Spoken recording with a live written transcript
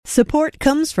Support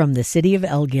comes from the City of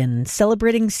Elgin,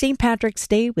 celebrating St. Patrick's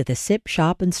Day with a sip,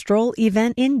 shop, and stroll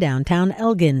event in downtown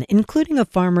Elgin, including a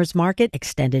farmer's market,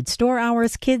 extended store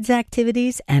hours, kids'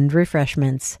 activities, and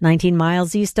refreshments. 19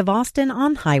 miles east of Austin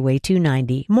on Highway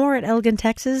 290. More at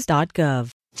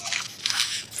elgintexas.gov.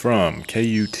 From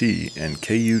KUT and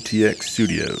KUTX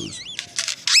Studios.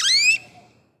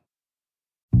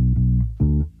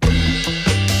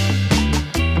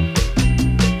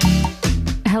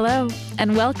 Hello,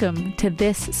 and welcome to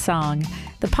This Song,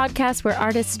 the podcast where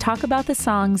artists talk about the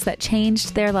songs that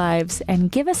changed their lives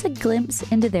and give us a glimpse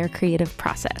into their creative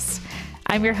process.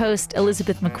 I'm your host,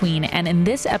 Elizabeth McQueen, and in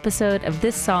this episode of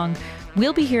This Song,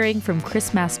 we'll be hearing from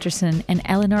Chris Masterson and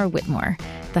Eleanor Whitmore,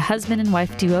 the husband and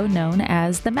wife duo known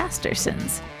as the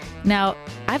Mastersons. Now,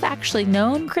 I've actually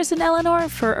known Chris and Eleanor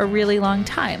for a really long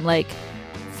time, like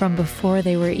from before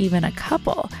they were even a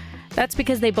couple. That's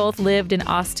because they both lived in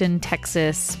Austin,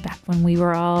 Texas, back when we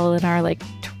were all in our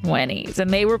 20s.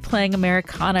 And they were playing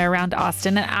Americana around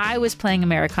Austin, and I was playing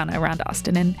Americana around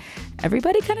Austin, and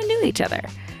everybody kind of knew each other.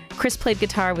 Chris played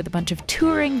guitar with a bunch of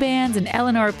touring bands, and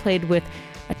Eleanor played with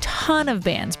a ton of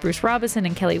bands, Bruce Robinson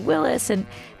and Kelly Willis, and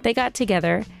they got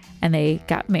together and they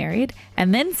got married.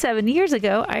 And then 7 years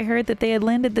ago, I heard that they had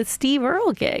landed the Steve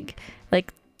Earle gig.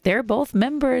 They're both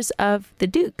members of the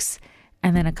Dukes.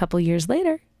 And then a couple years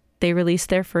later, they released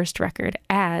their first record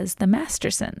as the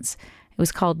Mastersons. It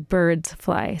was called Birds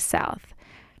Fly South.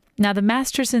 Now, the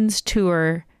Mastersons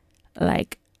tour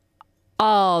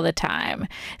all the time.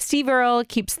 Steve Earle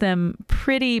keeps them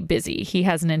pretty busy. He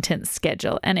has an intense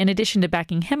schedule. And in addition to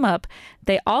backing him up,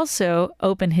 they also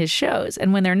open his shows.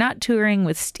 And when they're not touring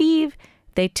with Steve,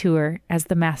 they tour as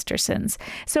the Mastersons.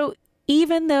 So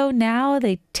even though now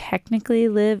they technically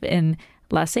live in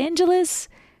Los Angeles,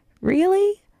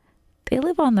 really? They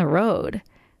live on the road,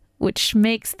 which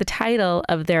makes the title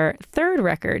of their third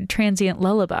record, Transient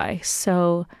Lullaby,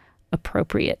 so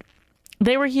appropriate.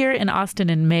 They were here in Austin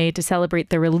in May to celebrate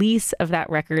the release of that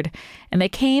record, and they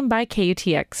came by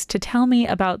KUTX to tell me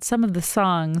about some of the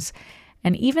songs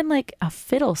and even a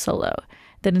fiddle solo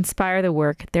that inspire the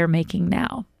work they're making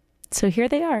now. So here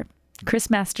they are, Chris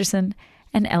Masterson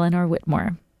and Eleanor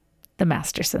Whitmore, the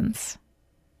Mastersons.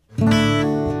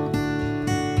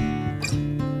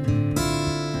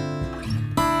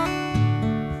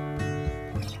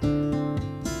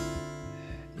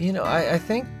 I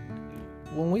think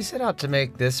when we set out to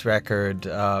make this record,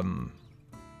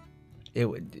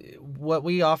 what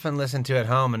we often listen to at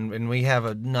home, and we have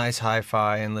a nice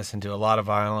hi-fi and listen to a lot of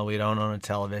vinyl. We don't own a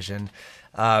television.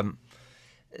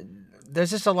 There's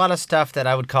just a lot of stuff that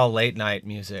I would call late night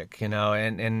music, I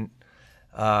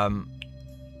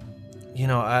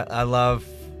love,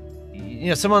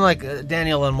 someone like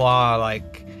Daniel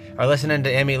Lanios, or listening to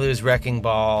Emmylou's Wrecking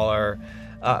Ball, or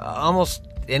almost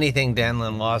anything Dan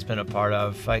Lanios has been a part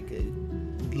of,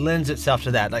 lends itself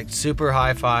to that, super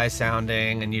hi-fi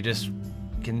sounding, and you just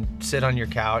can sit on your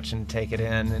couch and take it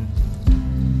in. And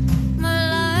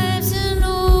my life's an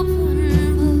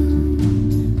open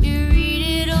book. You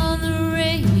read it on the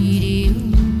radio.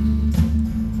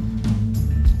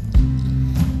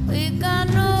 We got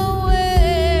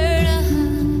nowhere to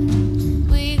hide.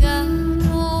 We got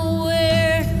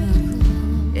nowhere to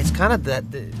go. it's kind of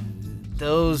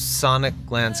those sonic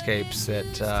landscapes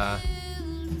that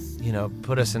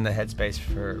put us in the headspace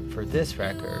for this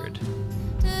record.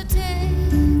 To take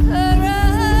a ride.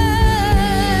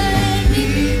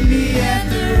 Meet me at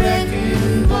the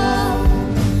wrecking ball.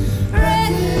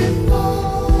 Wrecking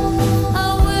ball.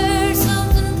 I'll wear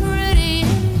something pretty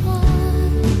and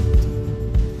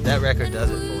white. That record does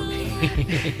it for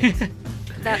me.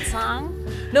 That song?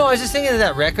 No, I was just thinking of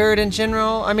that record in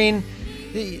general. I mean,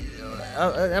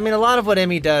 a lot of what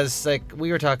Emmy does,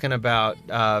 we were talking about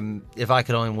If I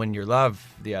Could Only Win Your Love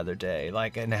the other day,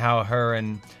 and how her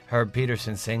and Herb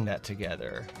Peterson sing that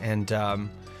together. And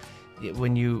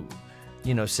when you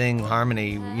sing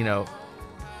harmony,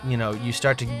 you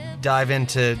start to dive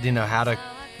into, how to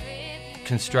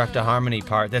construct a harmony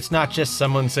part. That's not just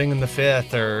someone singing the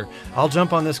fifth, or I'll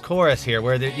jump on this chorus here,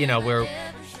 where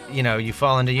you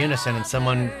fall into unison and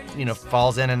someone,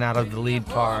 falls in and out of the lead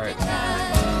part.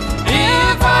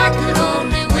 If I could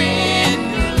only win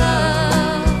your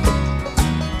love,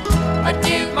 I'd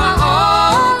give my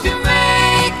all to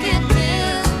make it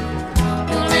live.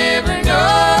 You'll never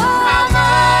know how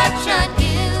much I'd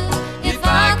give if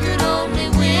I could only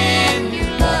win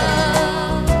your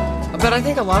love. But I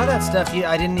think a lot of that stuff,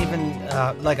 I didn't even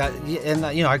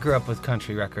I grew up with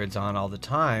country records on all the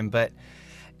time, but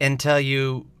until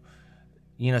you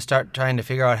start trying to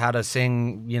figure out how to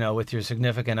sing, with your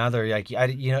significant other. Like,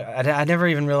 I never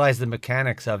even realized the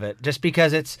mechanics of it, just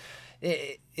because it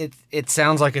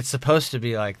sounds like it's supposed to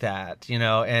be like that,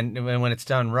 and when it's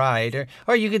done right.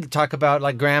 Or you could talk about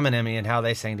like Graham and Emmy and how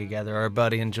they sang together, or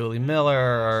Buddy and Julie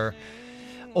Miller,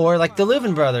 or like the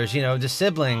Louvin brothers, the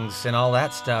siblings and all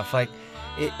that stuff. Like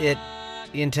it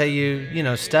until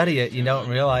you study it, you don't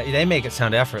realize they make it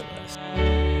sound effortless.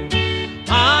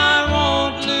 I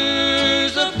won't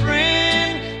lose a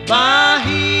friend by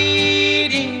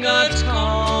heeding a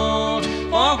call.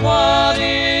 For what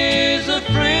is a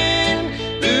friend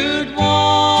who'd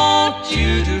want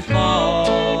you to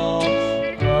fall?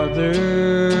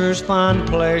 Others find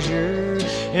pleasure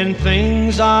in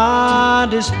things I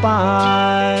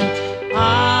despise.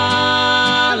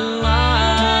 I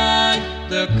like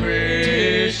the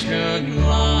Christian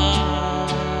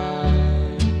life.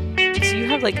 So you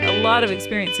have like a lot of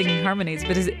experience singing harmonies,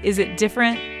 but is it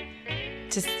different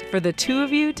just for the two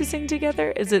of you to sing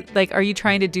together? Is it like, are you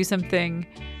trying to do something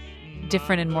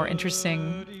different and more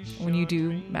interesting when you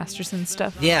do Masterson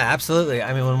stuff? Yeah, absolutely.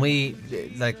 I mean, when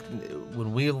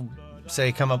we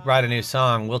say come up, write a new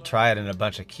song, we'll try it in a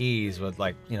bunch of keys with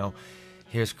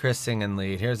here's Chris singing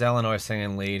lead, here's Eleanor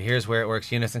singing lead, here's where it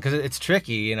works unison, because it's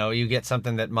tricky. You get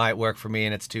something that might work for me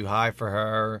and it's too high for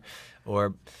her,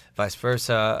 or vice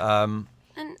versa.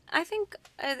 And I think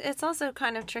it's also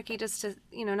kind of tricky just to,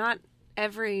 not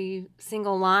every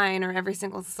single line or every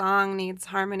single song needs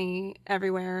harmony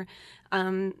everywhere.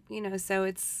 So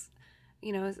it's,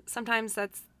 sometimes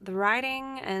that's the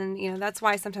writing, and, that's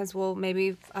why sometimes we'll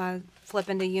maybe flip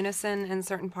into unison in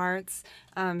certain parts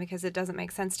because it doesn't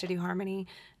make sense to do harmony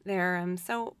there.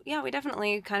 So, yeah, we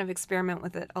definitely kind of experiment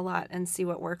with it a lot and see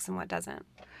what works and what doesn't.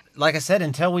 Like I said,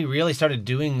 until we really started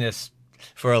doing this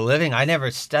for a living, I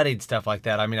never studied stuff like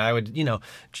that. I mean, I would,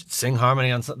 sing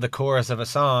harmony on the chorus of a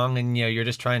song, and, you're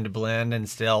just trying to blend and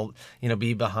still,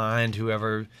 be behind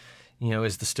whoever,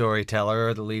 is the storyteller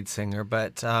or the lead singer.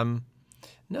 But,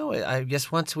 no, I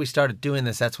guess once we started doing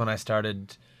this, that's when I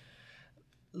started,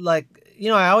 I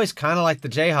always kind of liked the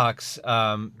Jayhawks,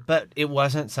 but it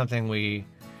wasn't something we,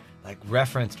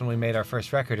 referenced when we made our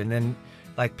first record. And then,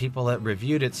 people that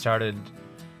reviewed it started,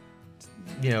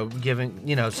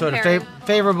 giving, sort of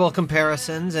favorable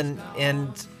comparisons, and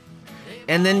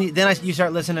then you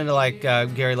start listening to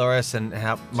Gary Loris and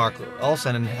Mark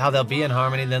Olson and how they'll be in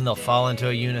harmony, then they'll fall into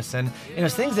a unison.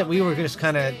 It's things that we were just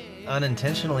kind of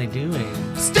unintentionally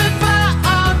doing. Stood by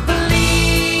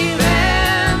unbelieving,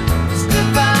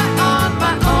 stood by on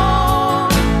my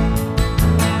own.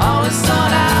 Always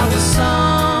thought I was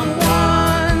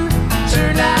someone,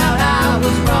 turned out I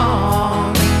was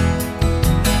wrong.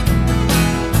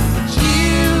 But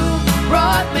you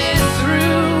brought me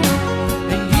through,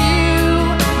 and you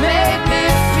made me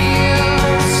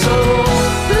feel so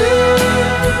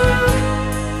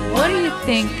blue. What do you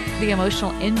think the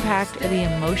emotional impact or the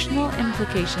emotional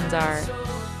implications are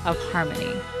of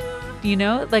harmony?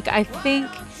 I think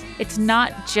it's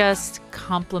not just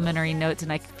complementary notes,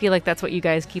 and I feel like that's what you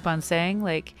guys keep on saying.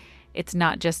 It's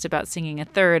not just about singing a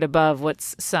third above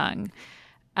what's sung.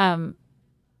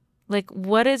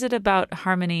 What is it about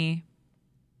harmony,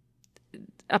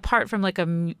 apart from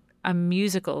a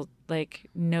musical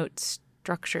note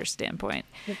structure standpoint?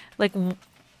 Yep.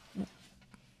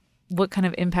 What kind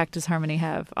of impact does harmony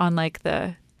have on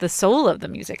the soul of the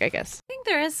music, I guess? I think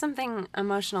there is something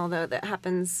emotional, though, that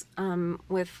happens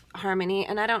with harmony.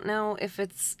 And I don't know if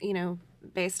it's,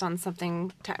 based on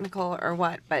something technical or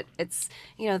what, but it's,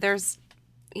 there's,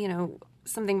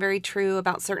 something very true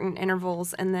about certain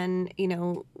intervals. And then,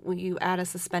 you add a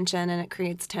suspension and it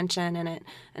creates tension, and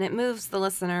it moves the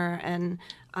listener. And,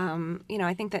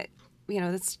 I think that,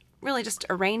 that's really just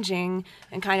arranging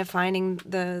and kind of finding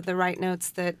the right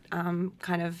notes that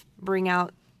kind of bring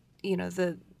out,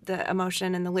 the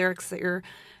emotion and the lyrics that you're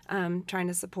trying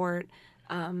to support.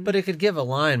 But it could give a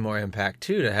line more impact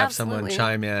too, to have Absolutely. someone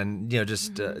chime in,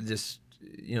 just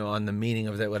on the meaning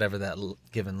of that, whatever that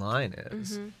given line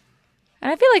is. Mm-hmm.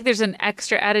 And I feel like there's an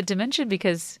extra added dimension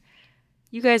because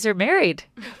you guys are married.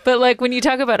 But when you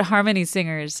talk about harmony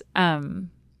singers, a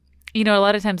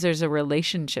lot of times there's a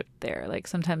relationship there.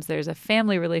 Sometimes there's a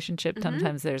family relationship. Mm-hmm.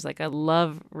 Sometimes there's a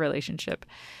love relationship.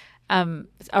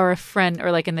 Or a friend,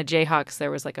 or in the Jayhawks,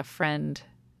 there was a friend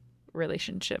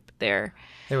relationship there.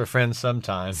 They were friends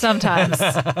sometimes. Sometimes.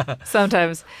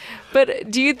 But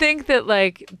do you think that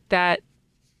that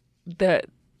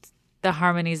the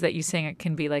harmonies that you sing, it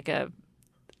can be an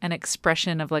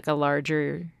expression of a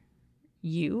larger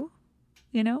you,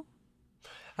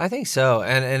 I think so.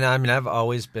 And I mean, I've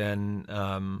always been,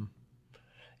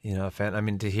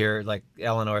 to hear like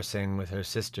Eleanor sing with her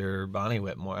sister Bonnie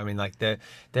Whitmore. I mean, like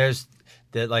there's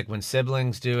like when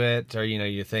siblings do it, or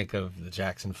you think of the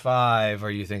Jackson 5, or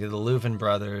you think of the Louvin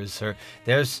brothers, or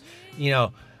there's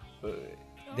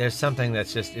something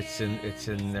that's just it's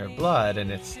in their blood,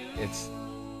 and it's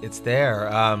there.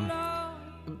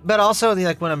 But also,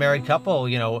 like when a married couple,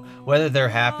 whether they're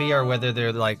happy or whether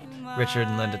they're like Richard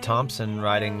and Linda Thompson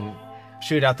writing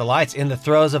 "Shoot Out the Lights" in the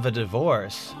throes of a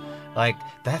divorce. Like,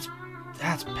 that's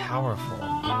powerful.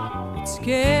 It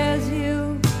scares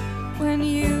you when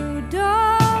you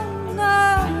don't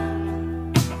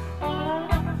know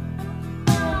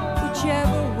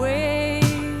whichever way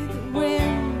the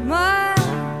wind might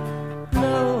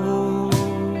blow.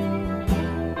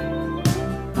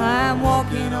 I'm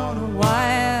walking on a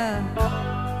wire.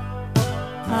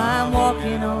 I'm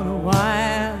walking on a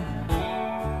wire,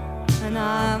 and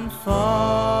I'm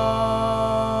falling.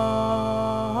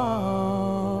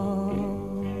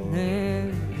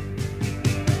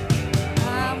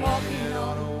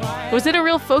 Was it a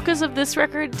real focus of this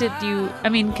record? Because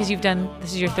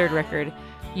this is your third record,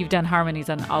 you've done harmonies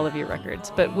on all of your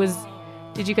records, but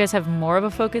did you guys have more of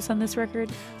a focus on this record?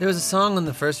 There was a song on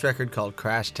the first record called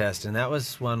Crash Test, and that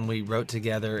was one we wrote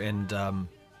together, and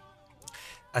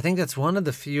I think that's one of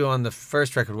the few on the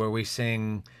first record where we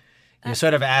sing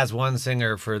sort of as one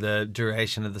singer for the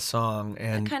duration of the song.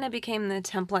 And it kind of became the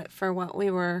template for what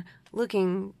we were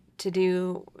looking to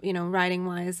do,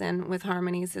 writing-wise and with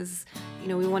harmonies is,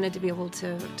 we wanted to be able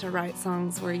to write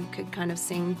songs where you could kind of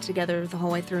sing together the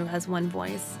whole way through as one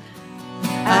voice.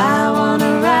 I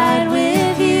wanna ride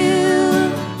with you,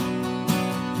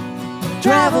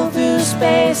 travel through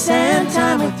space and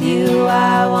time with you.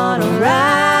 I wanna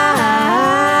ride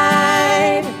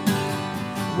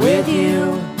with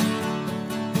you.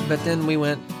 But then we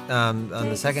went, on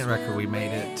the second record we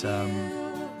made it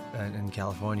in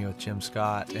California with Jim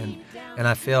Scott, and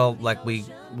I feel like we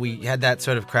had that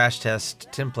sort of Crash Test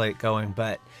template going,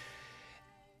 but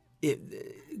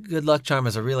Good Luck Charm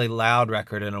is a really loud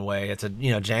record in a way. It's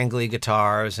jangly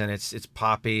guitars, and it's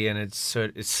poppy, and it's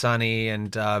sunny,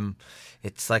 and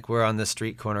it's like we're on the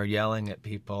street corner yelling at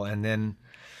people. And then,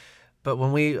 but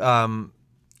when we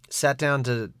sat down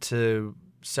to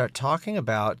start talking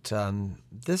about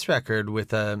this record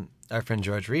with our friend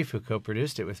George Reef, who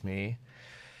co-produced it with me,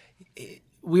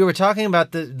 we were talking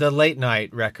about the late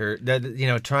night record,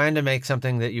 trying to make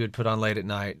something that you would put on late at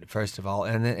night, first of all.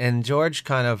 And George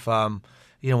kind of,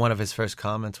 one of his first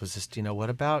comments was just, what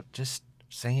about just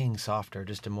singing softer,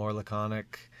 just a more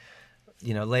laconic,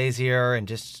 lazier, and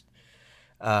just,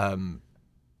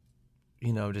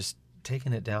 just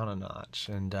taking it down a notch.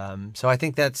 And so I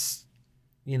think that's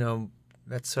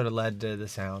sort of led to the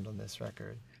sound on this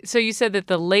record. So you said that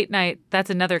the late night,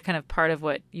 that's another kind of part of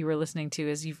what you were listening to,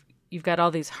 is you've got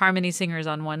all these harmony singers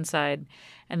on one side,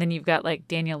 and then you've got like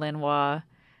Daniel Lanios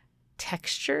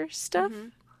texture stuff,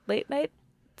 late night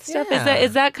stuff. Yeah.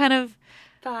 Is that kind of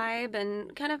vibe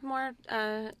and kind of more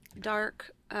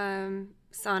dark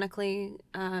sonically,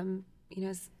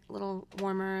 it's a little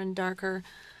warmer and darker.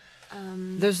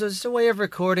 There's just a way of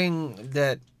recording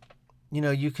that,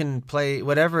 you can play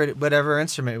whatever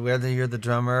instrument, whether you're the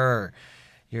drummer or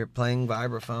you're playing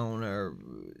vibraphone or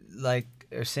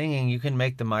singing, you can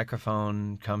make the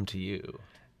microphone come to you.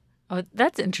 Oh,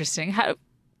 that's interesting.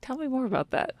 Tell me more about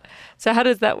that. So how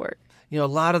does that work? A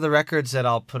lot of the records that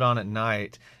I'll put on at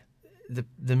night,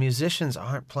 the musicians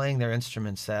aren't playing their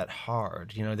instruments that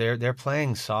hard. They're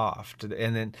playing soft,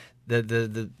 and then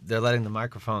they're letting the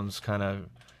microphones kind of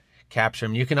capture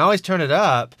them. You can always turn it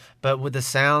up, but with the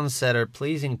sounds that are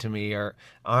pleasing to me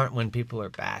aren't when people are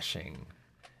bashing.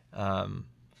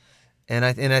 And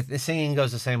I singing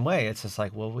goes the same way. It's just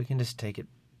like, well, we can just take it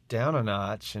down a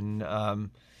notch. And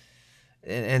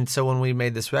so when we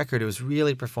made this record, it was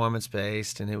really performance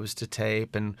based, and it was to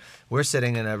tape. And we're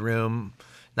sitting in a room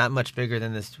not much bigger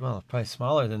than this, well, probably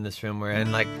smaller than this room we're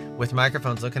in, like with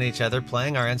microphones looking at each other,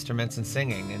 playing our instruments and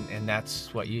singing. And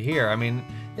that's what you hear. I mean,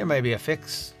 there may be a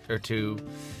fix or two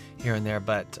here and there,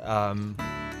 but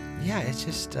it's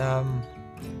just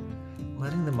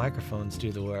letting the microphones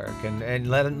do the work and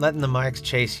letting the mics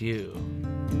chase you.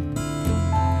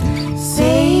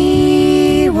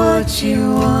 Say what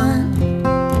you want,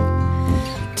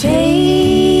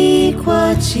 take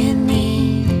what you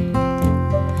need.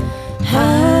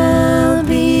 I'll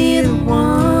be the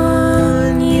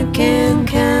one you can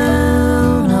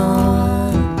count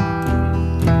on.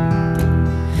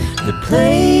 To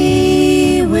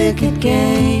play wicked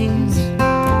games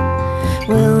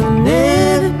will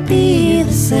never be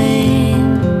the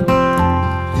same.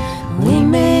 We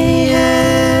may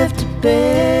have to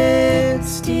bet,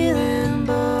 steal and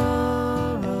borrow.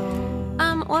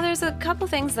 there's a couple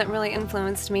things that really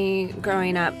influenced me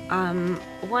growing up.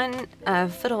 One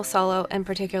fiddle solo in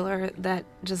particular that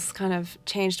just kind of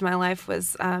changed my life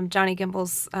was Johnny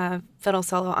Gimbel's fiddle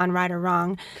solo on Right or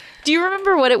Wrong. Do you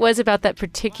remember what it was about that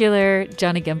particular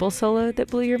Johnny Gimbel solo that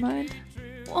blew your mind?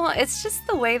 Well, it's just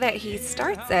the way that he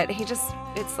starts it.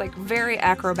 It's like very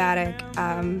acrobatic,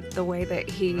 the way that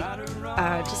he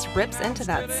just rips into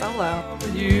that solo.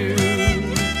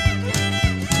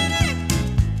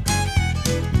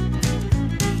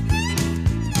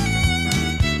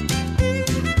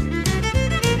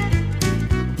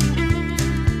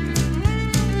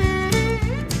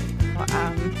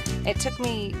 It took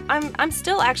me, I'm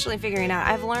still actually figuring out.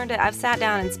 I've learned it. I've sat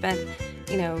down and spent,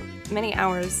 many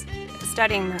hours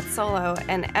studying that solo,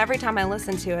 and every time I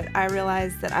listen to it, I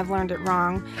realize that I've learned it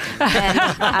wrong.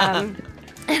 And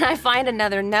I find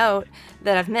another note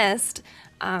that I've missed,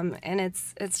 and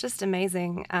it's just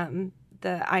amazing,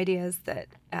 the ideas that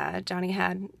Johnny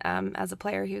had as a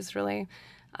player. He was really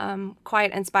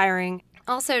quite inspiring.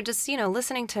 Also, just,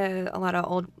 listening to a lot of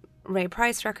old Ray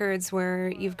Price records where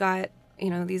you've got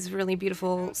these really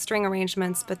beautiful string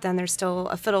arrangements, but then there's still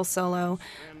a fiddle solo,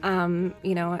 in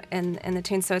the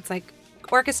tune. So it's like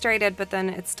orchestrated, but then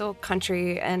it's still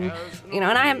country. And,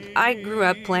 and I grew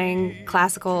up playing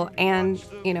classical and,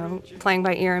 playing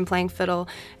by ear and playing fiddle.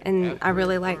 And I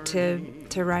really like to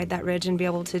ride that ridge and be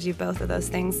able to do both of those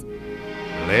things.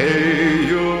 Lay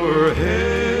your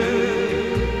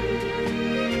head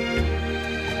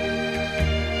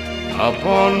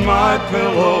upon my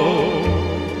pillow.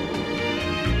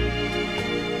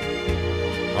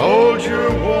 Hold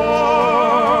your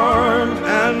warm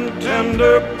and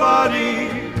tender body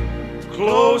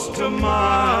close to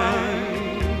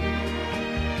mine.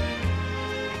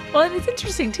 Well, and it's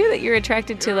interesting, too, that you're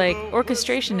attracted to,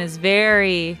 orchestration is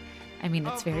very,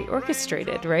 it's very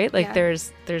orchestrated, right? Like, Yeah.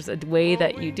 there's a way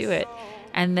that you do it.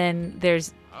 And then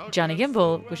there's Johnny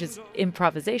Gimbel, which is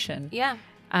improvisation. Yeah.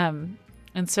 And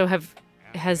so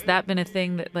has that been a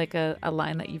thing that, a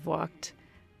line that you've walked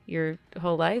your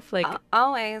whole life?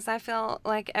 Always. I feel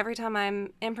like every time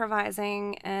I'm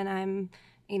improvising and I'm,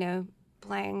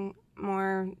 playing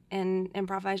more in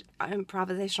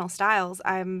improvisational styles,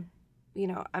 I'm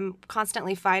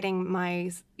constantly fighting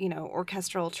my,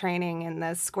 orchestral training and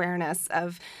the squareness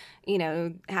of,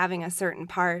 having a certain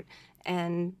part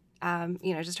and,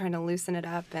 just trying to loosen it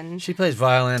up. And She plays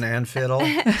violin and fiddle.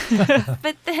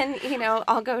 but then,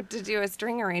 I'll go to do a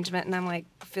string arrangement and I'm like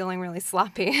feeling really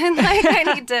sloppy and I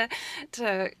need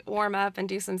to warm up and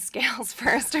do some scales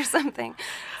first or something.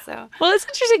 So Well, it's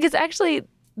interesting because actually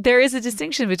there is a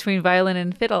distinction between violin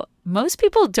and fiddle. Most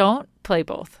people don't play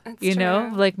both. That's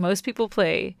Like true. most people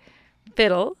play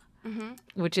fiddle,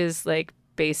 which is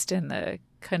based in the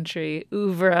country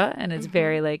oeuvre and it's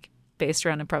very based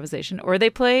around improvisation, or they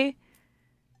play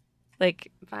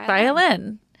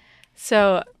violin.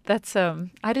 So that's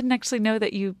I didn't actually know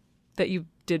that you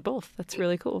did both. That's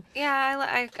really cool.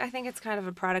 Yeah, I think it's kind of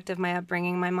a product of my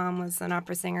upbringing. My mom was an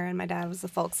opera singer and my dad was a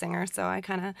folk singer, so I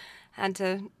kind of had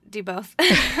to do both.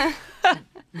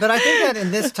 But I think that in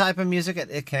this type of music,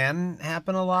 it can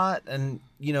happen a lot. And,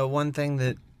 one thing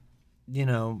that,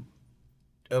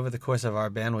 over the course of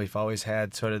our band, we've always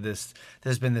had sort of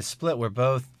there's been this split where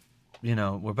both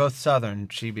Southern,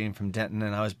 she being from Denton,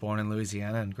 and I was born in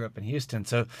Louisiana and grew up in Houston.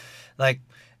 So,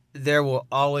 there will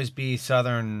always be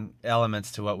Southern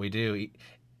elements to what we do.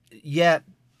 Yet,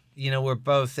 we're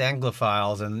both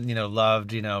Anglophiles and,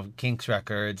 loved, Kinks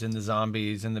records and the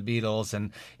Zombies and the Beatles.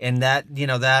 And that,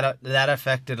 that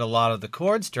affected a lot of the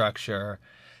chord structure.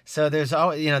 So there's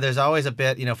always a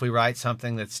bit, if we write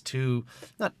something that's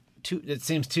it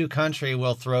seems too country,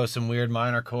 we'll throw some weird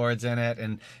minor chords in it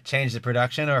and change the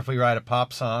production. Or if we write a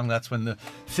pop song, that's when the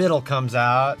fiddle comes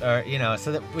out. Or,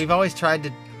 so that we've always tried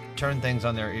to turn things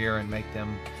on their ear and make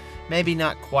them maybe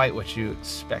not quite what you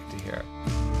expect to hear.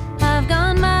 I've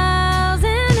gone miles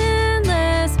and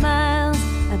endless miles,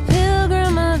 a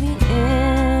pilgrim of the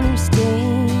interstate.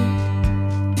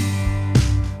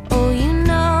 Oh,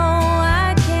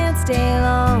 I can't stay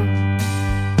long.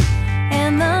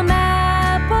 And the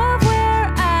map of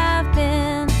where I've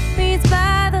been reads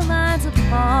by the lines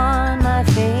upon my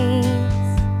face.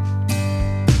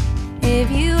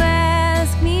 If you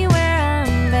ask me where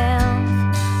I'm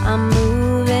bound, I'm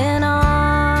moving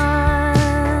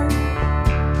on.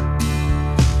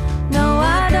 No,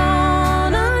 I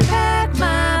don't unpack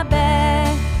my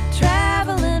bag,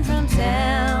 traveling from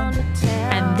town to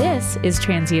town. And this is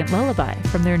Transient Lullaby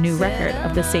from their new record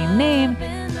of the same name.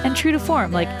 And true to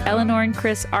form, Eleanor and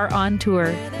Chris are on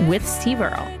tour with Steve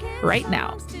Earle right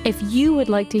now. If you would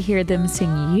like to hear them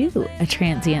sing you a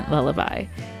transient lullaby,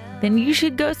 then you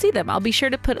should go see them. I'll be sure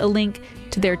to put a link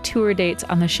to their tour dates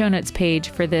on the show notes page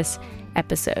for this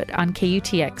episode on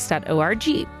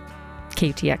KUTX.org.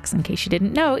 KUTX, in case you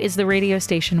didn't know, is the radio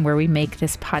station where we make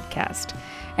this podcast.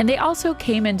 And they also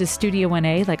came into Studio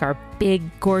 1A, like our big,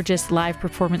 gorgeous live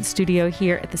performance studio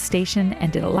here at the station,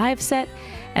 and did a live set.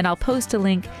 And I'll post a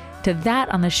link to that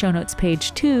on the show notes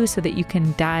page too, so that you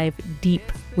can dive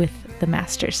deep with the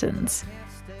Mastersons.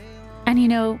 And you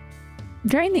know,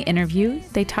 during the interview,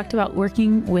 they talked about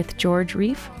working with George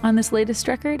Reef on this latest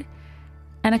record.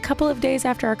 And a couple of days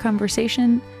after our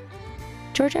conversation,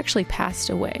 George actually passed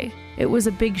away. It was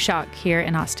a big shock here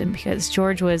in Austin because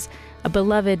George was a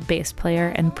beloved bass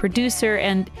player and producer.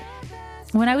 And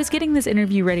when I was getting this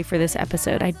interview ready for this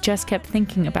episode, I just kept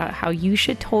thinking about how you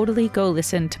should totally go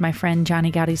listen to my friend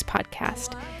Johnny Gowdy's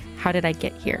podcast, How Did I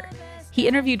Get Here? He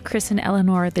interviewed Chris and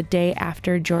Eleanor the day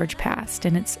after George passed,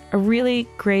 and it's a really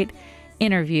great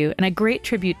interview and a great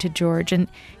tribute to George. And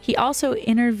he also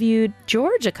interviewed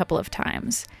George a couple of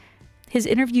times. His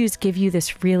interviews give you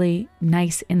this really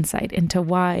nice insight into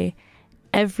why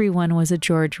everyone was a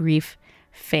George Reef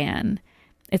fan.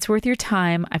 It's worth your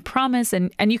time, I promise.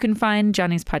 And you can find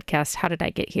Johnny's podcast, How Did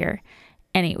I Get Here,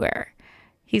 anywhere.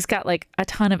 He's got like a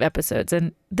ton of episodes,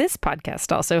 and this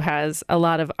podcast also has a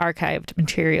lot of archived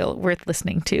material worth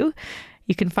listening to.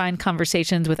 You can find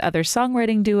conversations with other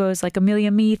songwriting duos like Amelia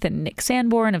Meath and Nick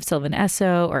Sanborn of Sylvan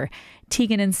Esso, or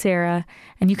Tegan and Sarah.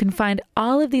 And you can find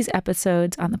all of these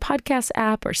episodes on the podcast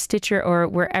app or Stitcher or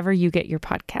wherever you get your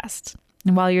podcasts.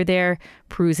 And while you're there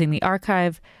perusing the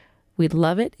archive, we'd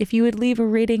love it if you would leave a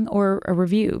rating or a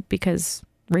review, because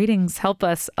ratings help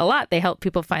us a lot. They help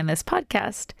people find this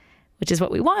podcast, which is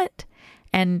what we want.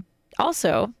 And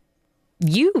also,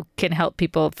 you can help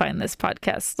people find this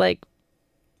podcast, like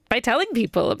by telling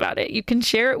people about it. You can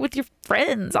share it with your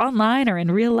friends online or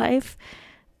in real life.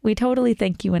 We totally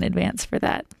thank you in advance for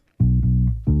that.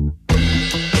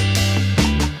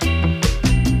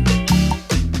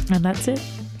 And that's it.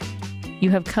 You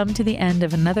have come to the end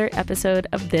of another episode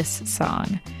of This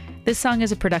Song. This song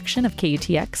is a production of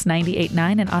KUTX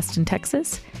 98.9 in Austin,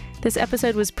 Texas. This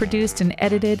episode was produced and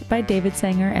edited by David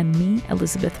Sanger and me,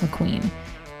 Elizabeth McQueen.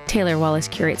 Taylor Wallace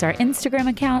curates our Instagram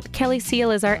account. Kelly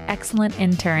Seal is our excellent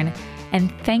intern.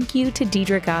 And thank you to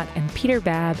Deidre Gott and Peter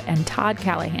Babb and Todd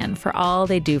Callahan for all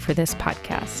they do for this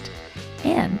podcast.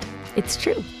 And it's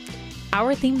true.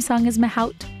 Our theme song is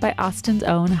Mahout by Austin's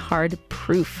own Hard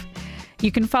Proof.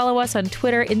 You can follow us on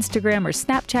Twitter, Instagram, or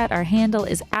Snapchat. Our handle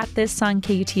is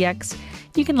 @ThisSongKUTX.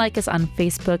 You can like us on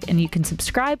Facebook, and you can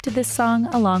subscribe to This Song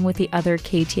along with the other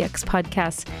KUTX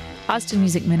podcasts, Austin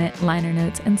Music Minute, Liner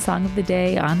Notes, and Song of the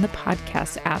Day on the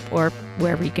podcast app or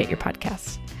wherever you get your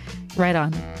podcasts. Right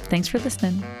on. Thanks for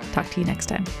listening. Talk to you next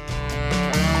time.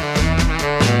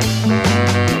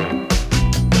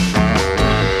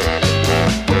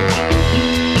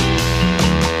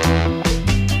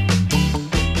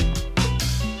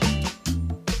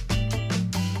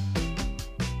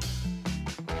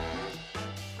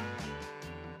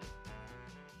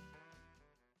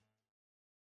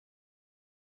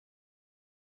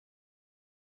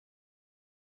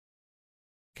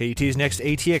 KUT's next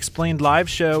AT Explained live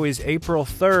show is April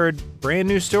 3rd. Brand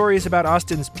new stories about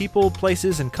Austin's people,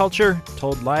 places, and culture,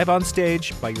 told live on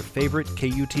stage by your favorite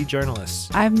KUT journalists.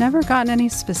 I've never gotten any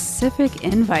specific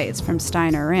invites from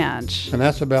Steiner Ranch. And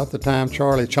that's about the time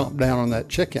Charlie chomped down on that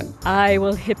chicken. I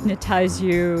will hypnotize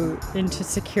you into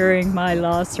securing my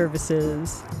law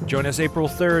services. Join us April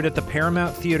 3rd at the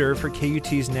Paramount Theater for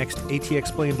KUT's next AT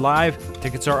Explained live.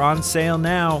 Tickets are on sale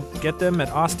now. Get them at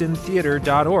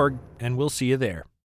austintheater.org. And we'll see you there.